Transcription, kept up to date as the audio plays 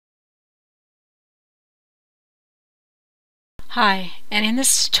Hi, and in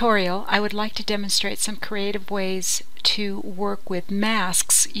this tutorial I would like to demonstrate some creative ways to work with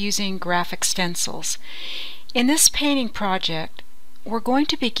masks using graphic stencils. In this painting project, we're going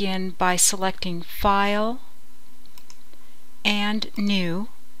to begin by selecting File and New,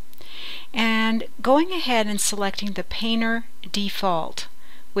 and going ahead and selecting the Painter Default,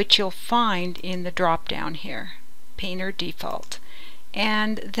 which you'll find in the drop down here, Painter Default.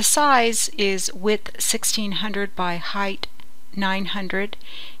 And the size is width 1600 by height 900,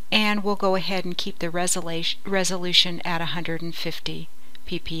 and we'll go ahead and keep the resolution at 150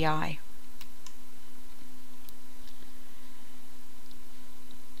 ppi.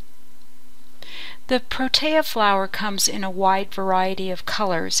 The protea flower comes in a wide variety of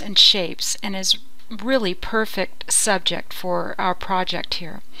colors and shapes and is really perfect subject for our project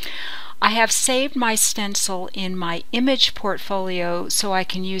here. I have saved my stencil in my image portfolio so I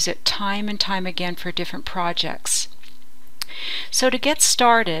can use it time and time again for different projects. So to get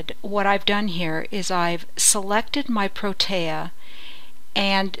started, what I've done here is I've selected my protea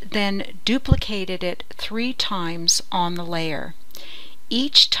and then duplicated it 3 times on the layer,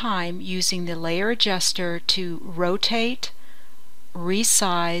 each time using the layer adjuster to rotate,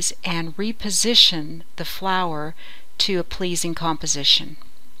 resize, and reposition the flower to a pleasing composition.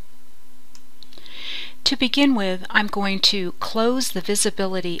 To begin with, I'm going to close the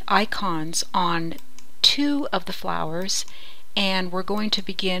visibility icons on 2 of the flowers, and we're going to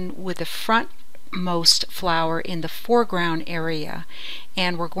begin with the frontmost flower in the foreground area,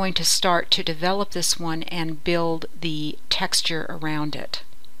 and we're going to start to develop this one and build the texture around it.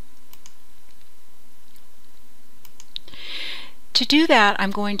 To do that,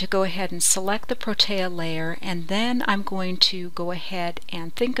 I'm going to go ahead and select the protea layer, and then I'm going to go ahead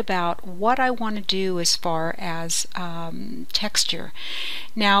and think about what I want to do as far as texture.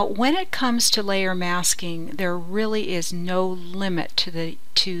 Now, when it comes to layer masking, there really is no limit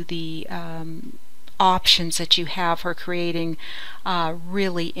to the options that you have for creating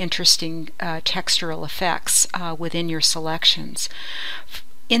really interesting textural effects within your selections.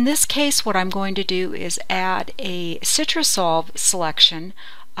 In this case, what I'm going to do is add a Citrusolve selection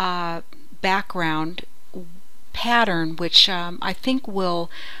background pattern, which I think will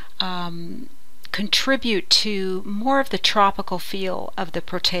contribute to more of the tropical feel of the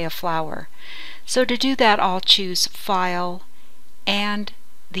protea flower. So to do that, I'll choose File and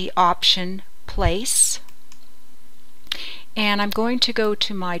the option Place, and I'm going to go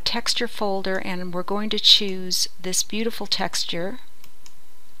to my texture folder, and we're going to choose this beautiful texture,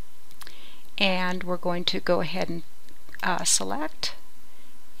 and we're going to go ahead and select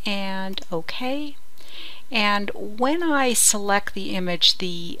and OK. And when I select the image,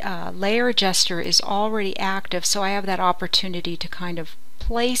 the layer adjuster is already active, so I have that opportunity to kind of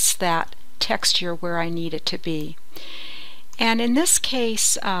place that texture where I need it to be. And in this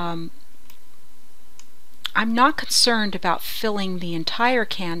case, I'm not concerned about filling the entire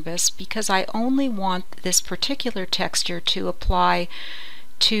canvas because I only want this particular texture to apply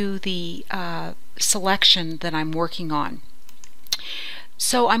to the selection that I'm working on.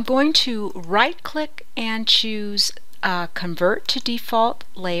 So I'm going to right click and choose Convert to Default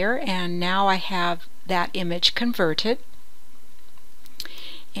Layer, and now I have that image converted.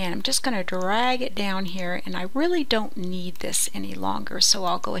 And I'm just going to drag it down here, and I really don't need this any longer, so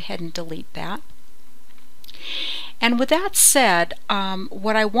I'll go ahead and delete that. And with that said,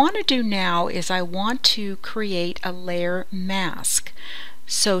 what I want to do now is I want to create a layer mask.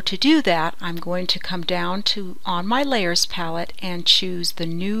 So to do that, I'm going to come down to on my layers palette and choose the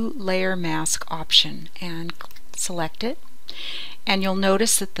new layer mask option and select it, and you'll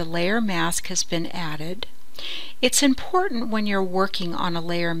notice that the layer mask has been added. It's important when you're working on a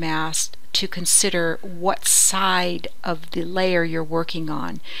layer mask to consider what side of the layer you're working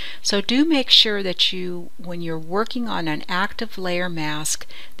on. So do make sure that when you're working on an active layer mask,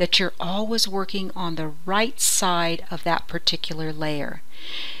 that you're always working on the right side of that particular layer.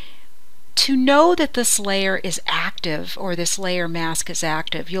 To know that this layer is active, or this layer mask is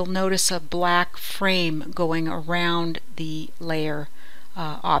active, you'll notice a black frame going around the layer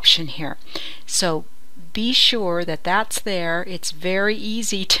option here. So be sure that that's there. It's very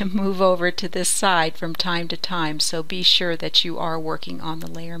easy to move over to this side from time to time, so be sure that you are working on the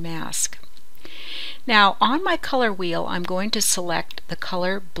layer mask. Now on my color wheel, I'm going to select the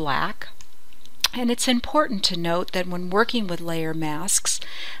color black, and it's important to note that when working with layer masks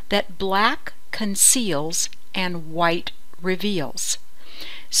that black conceals and white reveals.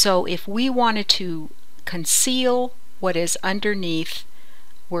 So if we wanted to conceal what is underneath,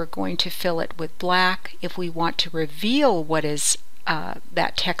 we're going to fill it with black. If we want to reveal what is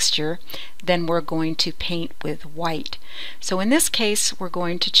that texture, then we're going to paint with white. So in this case, we're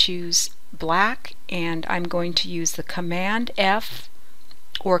going to choose black, and I'm going to use the Command F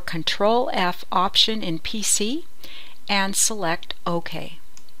or Control F option in PC and select OK.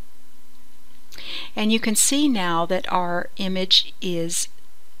 And you can see now that our image is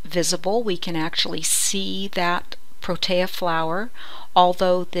visible. We can actually see that protea flower,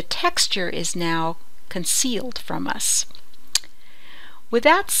 although the texture is now concealed from us. With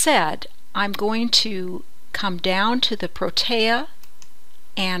that said, I'm going to come down to the protea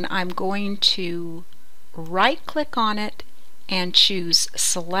and I'm going to right click on it and choose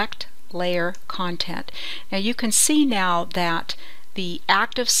Select Layer Content. Now you can see now that the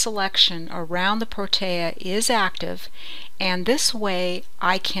active selection around the protea is active, and this way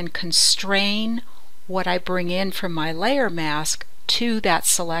I can constrain what I bring in from my layer mask to that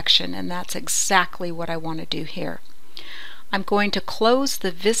selection, and that's exactly what I want to do here. I'm going to close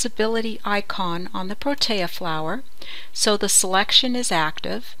the visibility icon on the protea flower so the selection is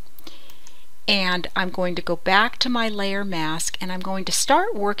active, and I'm going to go back to my layer mask and I'm going to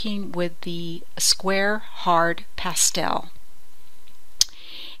start working with the square hard pastel.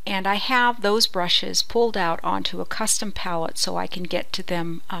 And I have those brushes pulled out onto a custom palette so I can get to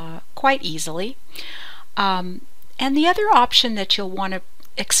them quite easily. And the other option that you'll want to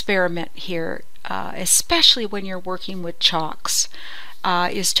experiment here, especially when you're working with chalks,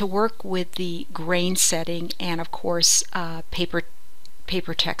 is to work with the grain setting and of course paper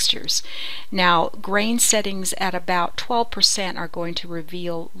textures. Now, grain settings at about 12% are going to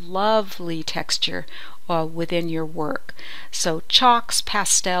reveal lovely texture within your work. So chalks,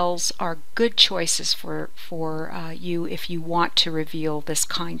 pastels are good choices for you if you want to reveal this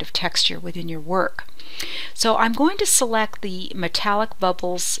kind of texture within your work. So I'm going to select the Metallic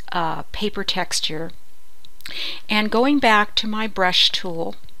Bubbles paper texture, and going back to my brush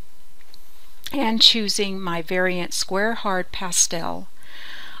tool and choosing my variant Square Hard Pastel,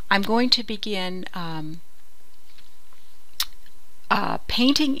 I'm going to begin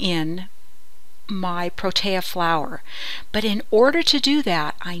painting in my protea flower. But in order to do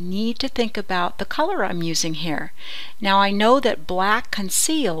that, I need to think about the color I'm using here. Now I know that black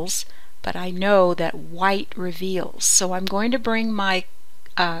conceals, but I know that white reveals. So I'm going to bring my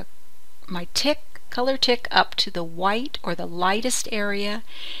color tick up to the white or the lightest area,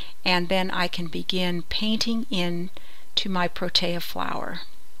 and then I can begin painting in to my protea flower.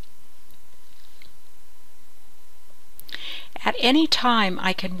 At any time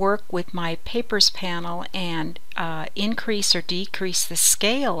I can work with my papers panel and increase or decrease the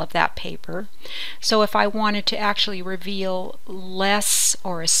scale of that paper. So if I wanted to actually reveal less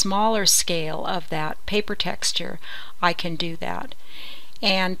or a smaller scale of that paper texture, I can do that.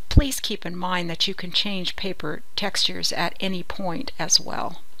 And please keep in mind that you can change paper textures at any point as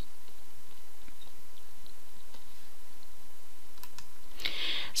well.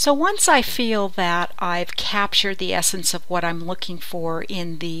 So once I feel that I've captured the essence of what I'm looking for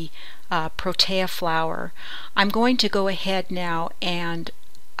in the protea flower, I'm going to go ahead now and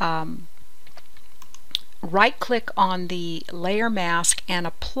right click on the layer mask and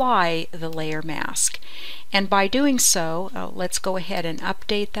apply the layer mask. And by doing so, let's go ahead and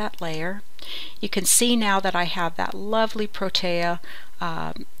update that layer. You can see now that I have that lovely protea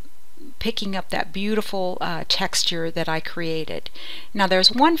picking up that beautiful texture that I created. Now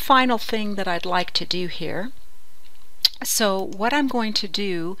there's one final thing that I'd like to do here. So what I'm going to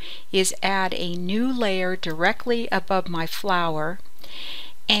do is add a new layer directly above my flower,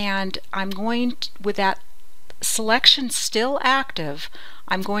 and I'm going to, with that selection still active,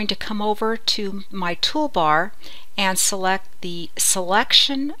 I'm going to come over to my toolbar and select the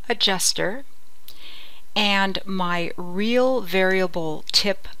selection adjuster and my real variable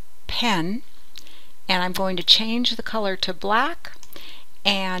tip pen, and I'm going to change the color to black,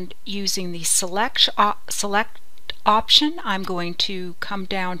 and using the select option I'm going to come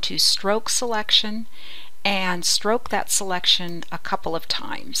down to stroke selection and stroke that selection a couple of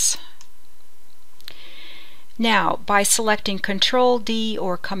times. Now by selecting Control D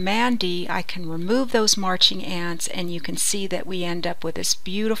or Command D, I can remove those marching ants, and you can see that we end up with this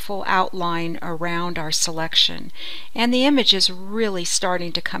beautiful outline around our selection, and the image is really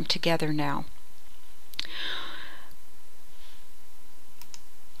starting to come together now.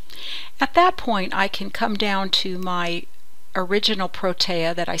 At that point I can come down to my original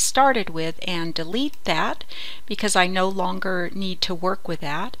protea that I started with and delete that because I no longer need to work with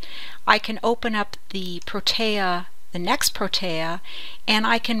that. I can open up the protea, the next protea, and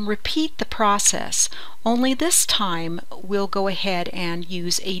I can repeat the process, only this time we'll go ahead and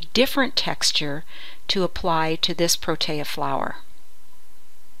use a different texture to apply to this protea flower.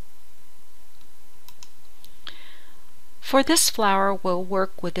 For this flower, we'll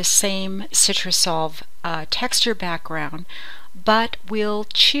work with the same Citrusolve texture background, but we'll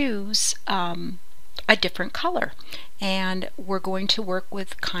choose a different color. And we're going to work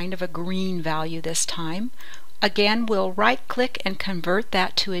with kind of a green value this time. Again, we'll right-click and convert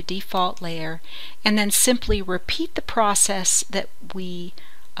that to a default layer, and then simply repeat the process that we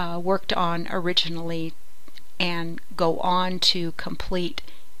worked on originally and go on to complete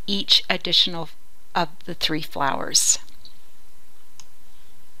each additional of the 3 flowers.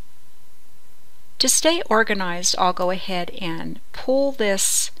 To stay organized, I'll go ahead and pull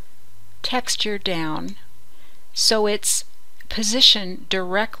this texture down so it's positioned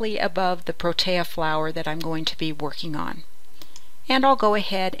directly above the protea flower that I'm going to be working on. And I'll go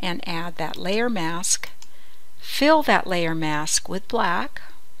ahead and add that layer mask, fill that layer mask with black,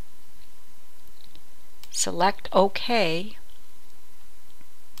 select OK,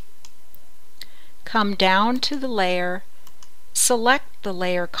 come down to the layer, select the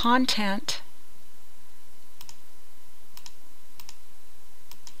layer content,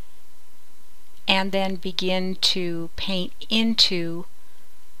 and then begin to paint into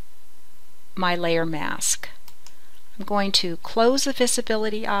my layer mask. I'm going to close the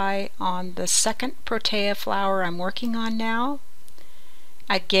visibility eye on the second protea flower I'm working on now.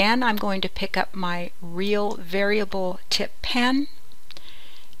 Again, I'm going to pick up my real variable tip pen,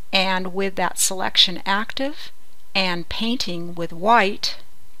 and with that selection active and painting with white,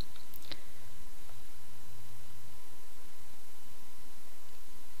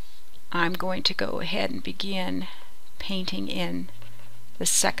 I'm going to go ahead and begin painting in the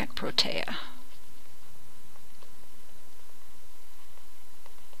second protea.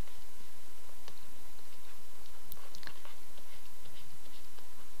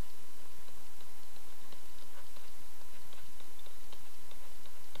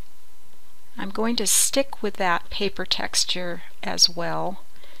 I'm going to stick with that paper texture as well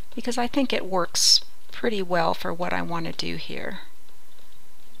because I think it works pretty well for what I want to do here.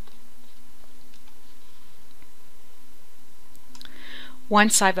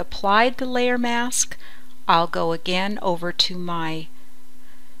 Once I've applied the layer mask, I'll go again over to my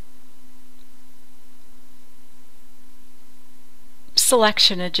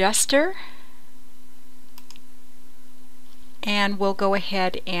selection adjuster, and we'll go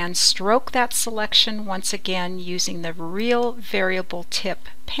ahead and stroke that selection once again using the real variable tip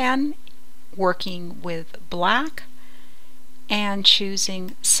pen, working with black and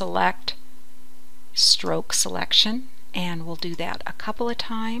choosing select stroke selection, and we'll do that a couple of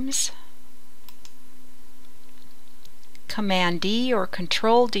times. Command D or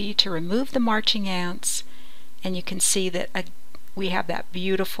Control D to remove the marching ants, and you can see that we have that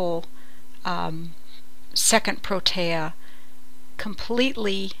beautiful second protea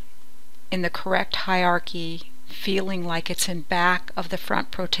completely in the correct hierarchy, feeling like it's in back of the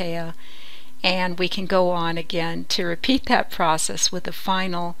front protea, and we can go on again to repeat that process with the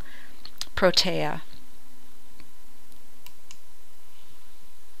final protea.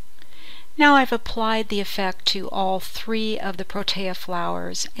 Now I've applied the effect to all 3 of the protea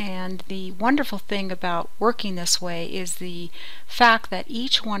flowers, and the wonderful thing about working this way is the fact that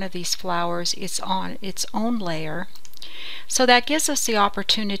each one of these flowers is on its own layer. So that gives us the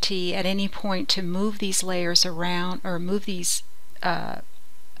opportunity at any point to move these layers around, or move these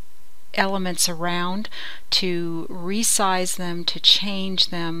elements around, to resize them, to change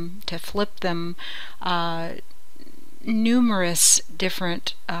them, to flip them, numerous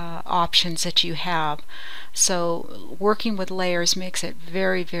different options that you have. So working with layers makes it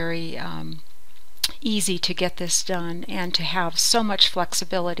very, very easy to get this done and to have so much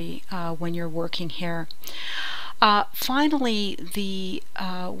flexibility when you're working here. Finally,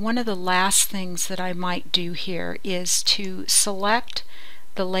 one of the last things that I might do here is to select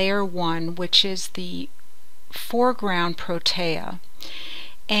the layer 1, which is the foreground protea,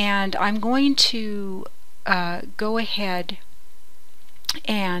 and I'm going to go ahead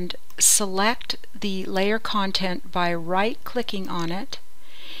and select the layer content by right-clicking on it,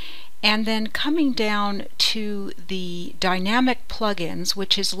 and then coming down to the dynamic plugins,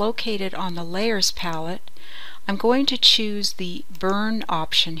 which is located on the layers palette. I'm going to choose the burn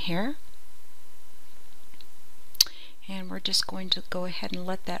option here, and we're just going to go ahead and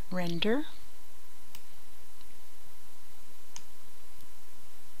let that render.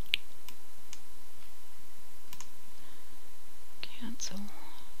 Cancel.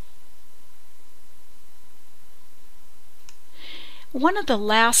 One of the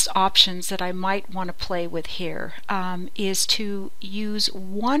last options that I might want to play with here is to use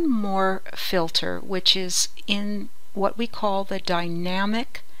one more filter, which is in what we call the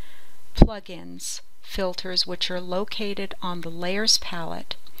dynamic plugins filters, which are located on the Layers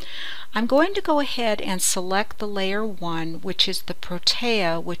palette. I'm going to go ahead and select the layer 1, which is the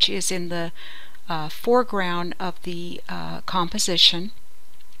Protea, which is in the foreground of the composition.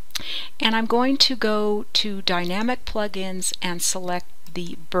 And I'm going to go to Dynamic Plugins and select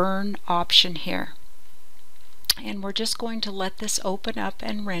the Burn option here. And we're just going to let this open up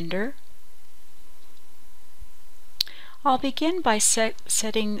and render. I'll begin by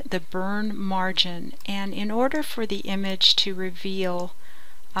setting the burn margin, and in order for the image to reveal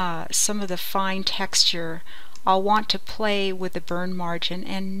some of the fine texture, I'll want to play with the burn margin,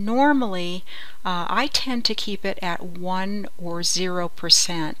 and normally I tend to keep it at 1 or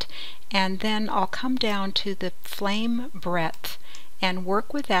 0%, and then I'll come down to the flame breadth and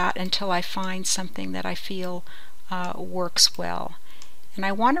work with that until I find something that I feel works well. And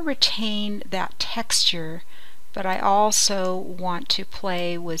I want to retain that texture, but I also want to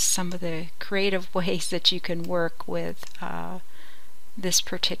play with some of the creative ways that you can work with this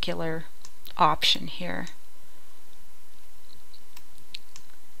particular option here.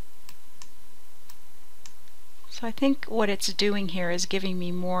 So I think what it's doing here is giving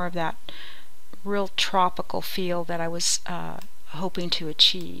me more of that real tropical feel that I was hoping to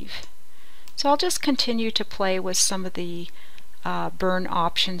achieve. So I'll just continue to play with some of the burn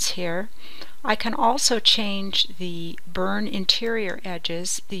options here. I can also change the burn interior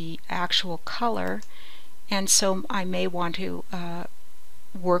edges, the actual color, and so I may want to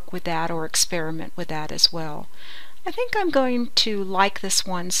work with that or experiment with that as well. I think I'm going to like this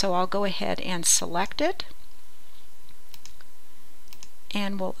one, so I'll go ahead and select it,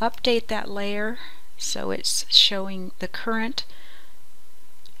 and we'll update that layer so it's showing the current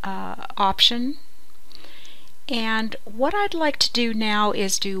option. And what I'd like to do now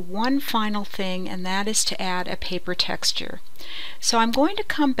is do one final thing, and that is to add a paper texture. So I'm going to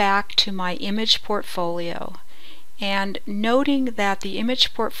come back to my image portfolio, and noting that the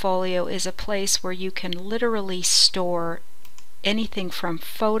image portfolio is a place where you can literally store anything from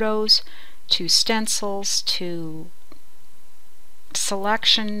photos to stencils to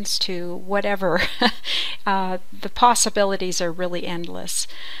selections to whatever. The possibilities are really endless.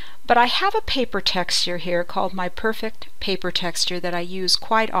 But I have a paper texture here called my Perfect Paper Texture that I use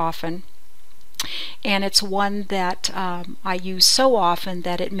quite often, and it's one that I use so often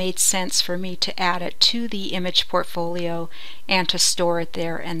that it made sense for me to add it to the image portfolio and to store it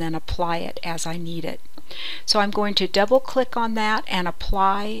there and then apply it as I need it. So I'm going to double click on that and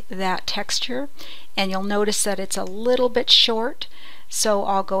apply that texture, and you'll notice that it's a little bit short, so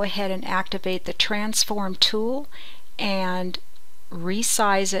I'll go ahead and activate the transform tool and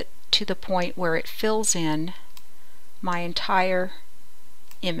resize it to the point where it fills in my entire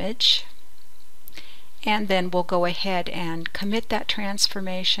image, and then we'll go ahead and commit that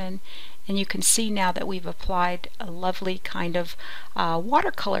transformation, and you can see now that we've applied a lovely kind of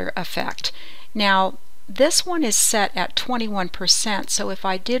watercolor effect. Now this one is set at 21%, so if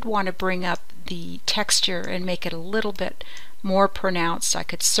I did want to bring up the texture and make it a little bit more pronounced, I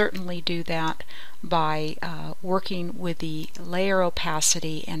could certainly do that by working with the layer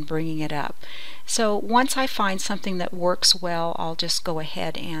opacity and bringing it up. So once I find something that works well, I'll just go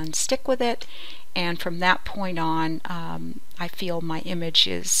ahead and stick with it, and from that point on I feel my image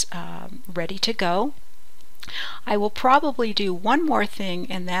is ready to go. I will probably do one more thing,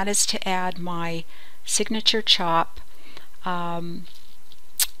 and that is to add my signature chop, and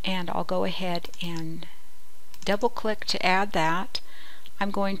I'll go ahead and double click to add that.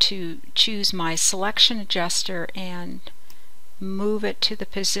 I'm going to choose my selection adjuster and move it to the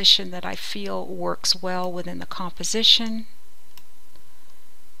position that I feel works well within the composition,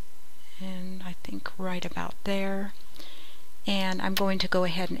 and I think right about there. And I'm going to go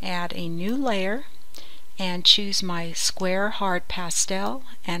ahead and add a new layer and choose my square hard pastel,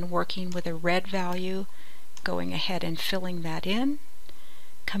 and working with a red value, going ahead and filling that in.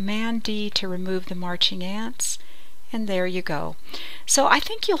 Command D to remove the marching ants, and there you go. So I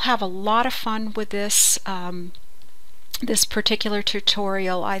think you'll have a lot of fun with this this particular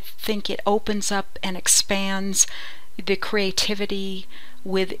tutorial. I think it opens up and expands the creativity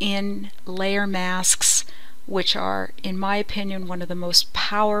within layer masks, which are, in my opinion, one of the most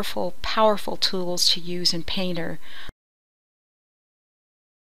powerful tools to use in Painter.